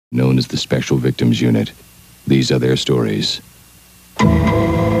known as the Special Victims Unit. These are their stories.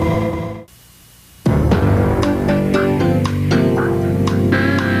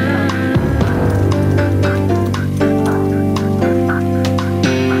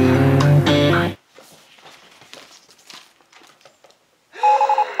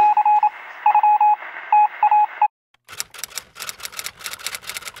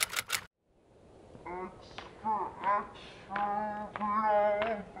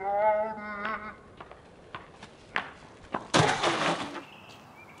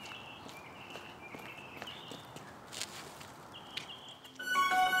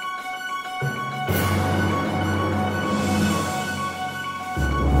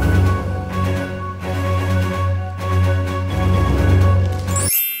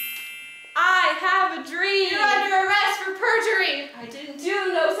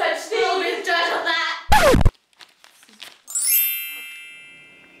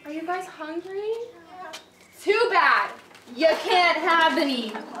 Are you guys hungry? Too bad. You can't have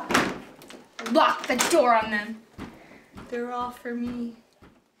any. Lock the door on them. They're all for me.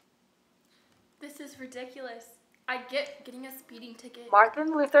 This is ridiculous. I get getting a speeding ticket.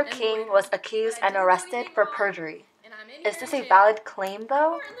 Martin Luther King was accused and arrested for perjury. Is this a valid claim,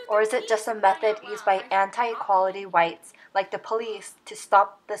 though? Or is it just a method used by anti-equality whites, like the police, to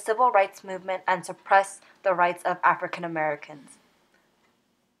stop the civil rights movement and suppress the rights of African Americans?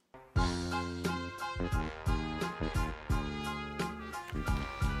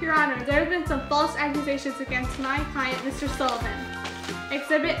 Your Honor, there have been some false accusations against my client, Mr. Sullivan.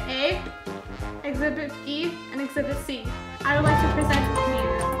 Exhibit A, Exhibit B, and Exhibit C. I would like to present with me.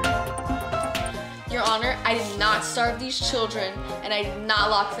 Your Honor, I did not starve these children, and I did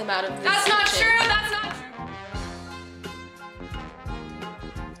not lock them out of this That's not kitchen. true! That's not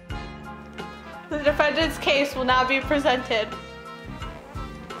true! The defendant's case will now be presented.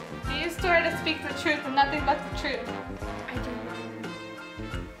 Do you swear to speak the truth and nothing but the truth? I do.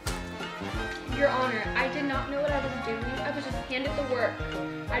 Your Honor, I did not know what I was doing. I was just handed the work.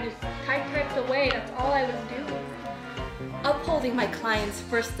 I just typed away. That's all I was doing. Upholding my client's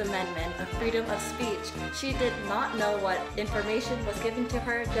First Amendment of freedom of speech, she did not know what information was given to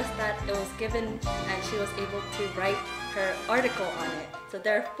her, just that it was given and she was able to write her article on it. So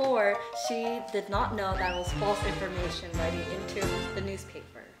therefore, she did not know that was false information writing into the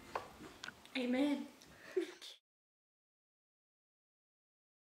newspaper. Amen.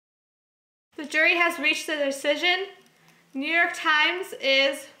 The jury has reached a decision. New York Times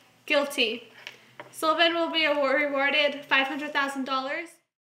is guilty. Sullivan will be rewarded $500,000.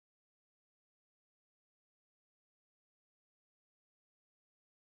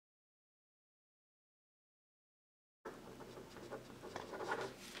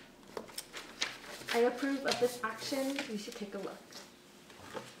 I approve of this action. You should take a look.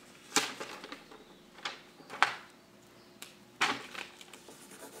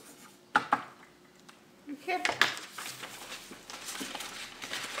 Okay.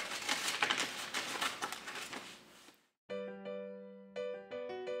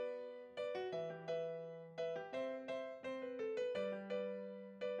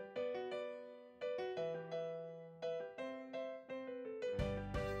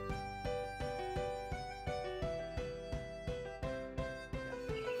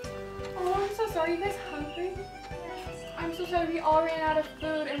 Oh, I'm so sorry. You guys hungry? I'm so sorry. We all ran out of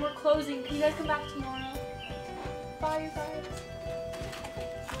food and we're closing. Can you guys come back tomorrow? Bye, you guys.